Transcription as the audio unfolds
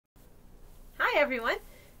Hi everyone.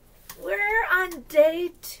 We're on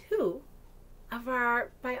day 2 of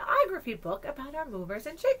our biography book about our movers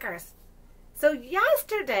and shakers. So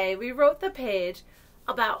yesterday we wrote the page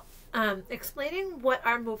about explaining what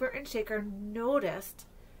our mover and shaker noticed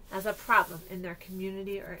as a problem in their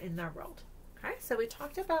community or in their world. Okay, so we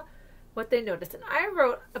talked about what they noticed, and I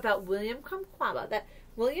wrote about William Kamkwamba, that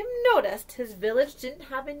William noticed his village didn't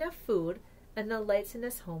have enough food and the lights in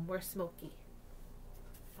his home were smoky.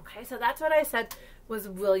 Okay, so that's what I said was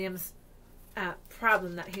William's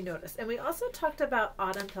problem that he noticed. And we also talked about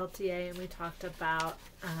Autumn Peltier, and we talked about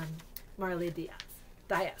Marley Diaz.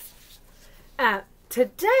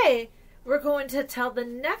 Today, we're going to tell the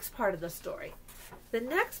next part of the story. The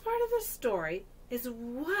next part of the story is,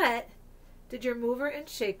 what did your mover and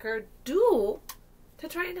shaker do to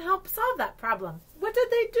try and help solve that problem? What did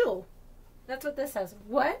they do? That's what this says.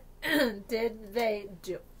 What did they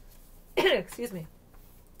do? Excuse me.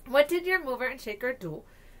 What did your mover and shaker do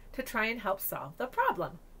to try and help solve the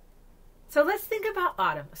problem? So let's think about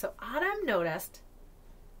Autumn. So Autumn noticed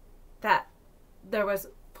that there was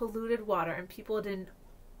polluted water and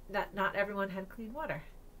that not everyone had clean water.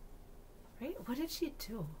 Right? What did she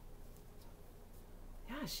do?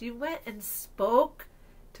 Yeah, she went and spoke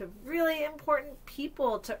to really important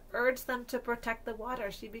people to urge them to protect the water.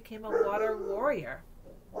 She became a water warrior.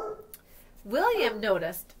 William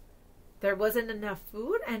noticed there wasn't enough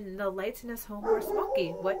food and the lights in his home were smoky.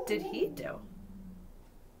 What did he do?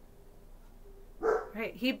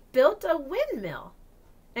 Right, he built a windmill,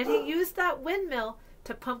 and he used that windmill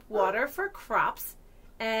to pump water for crops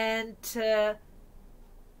and to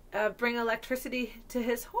bring electricity to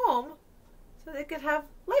his home so they could have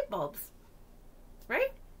light bulbs.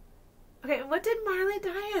 Right? Okay, and what did Marley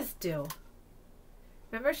Diaz do?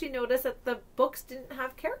 Remember, she noticed that the books didn't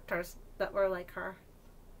have characters that were like her.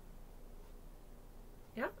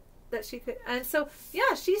 Yeah, that she could, and so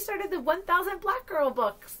yeah, she started the 1000 Black Girl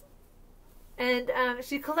books, and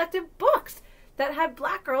she collected books that had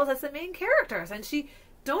black girls as the main characters, and she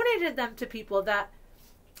donated them to people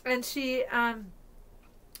and she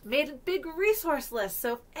made a big resource list.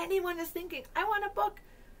 So if anyone is thinking, I want a book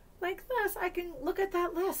like this, I can look at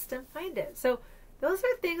that list and find it. So those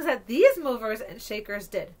are things that these movers and shakers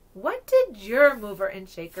did. What did your mover and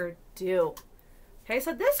shaker do? Okay,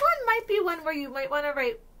 so this one might be one where you might want to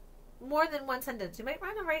write more than one sentence. You might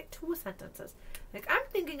want to write 2 sentences. Like, I'm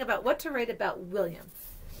thinking about what to write about William.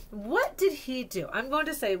 What did he do? I'm going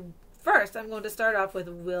to say, first, I'm going to start off with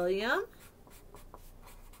William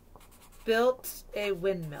built a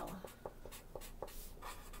windmill.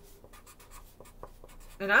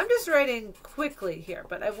 And I'm just writing quickly here,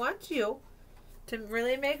 but I want you to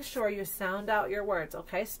really make sure you sound out your words,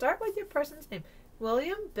 okay? Start with your person's name.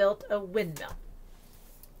 William built a windmill.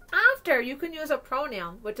 After, you can use a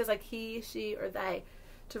pronoun, which is like he, she, or they,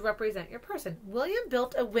 to represent your person. William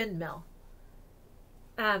built a windmill.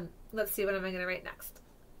 Let's see, what am I going to write next?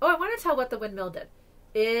 Oh, I want to tell what the windmill did.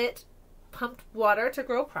 It pumped water to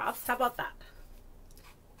grow crops. How about that?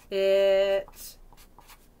 It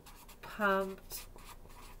pumped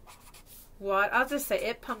water. I'll just say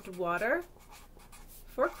it pumped water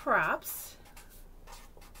for crops.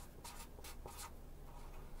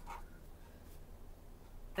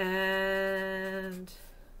 And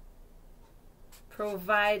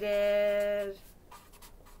provided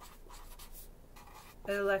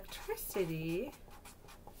electricity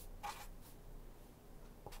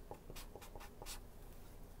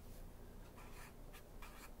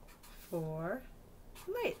for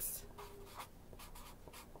lights.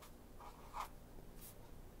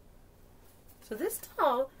 So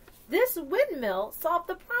this windmill solved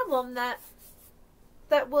the problem that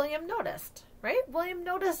William noticed. Right? William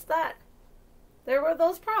noticed that there were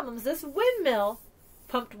those problems. This windmill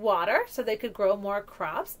pumped water so they could grow more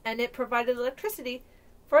crops, and it provided electricity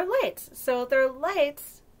for lights. So their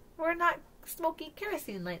lights were not smoky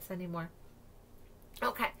kerosene lights anymore.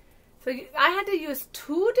 Okay, so I had to use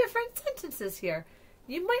 2 different sentences here.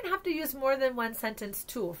 You might have to use more than one sentence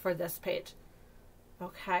too for this page.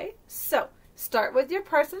 Okay, so start with your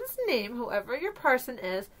person's name, whoever your person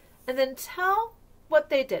is, and then tell what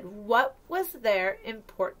they did. What was their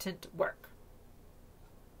important work?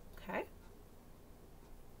 Okay.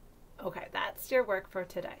 Okay, that's your work for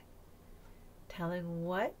today. Telling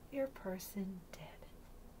what your person did.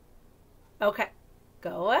 Okay,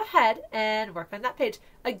 go ahead and work on that page.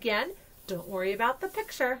 Again, don't worry about the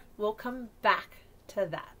picture. We'll come back to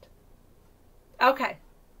that. Okay.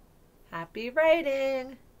 Happy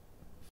writing.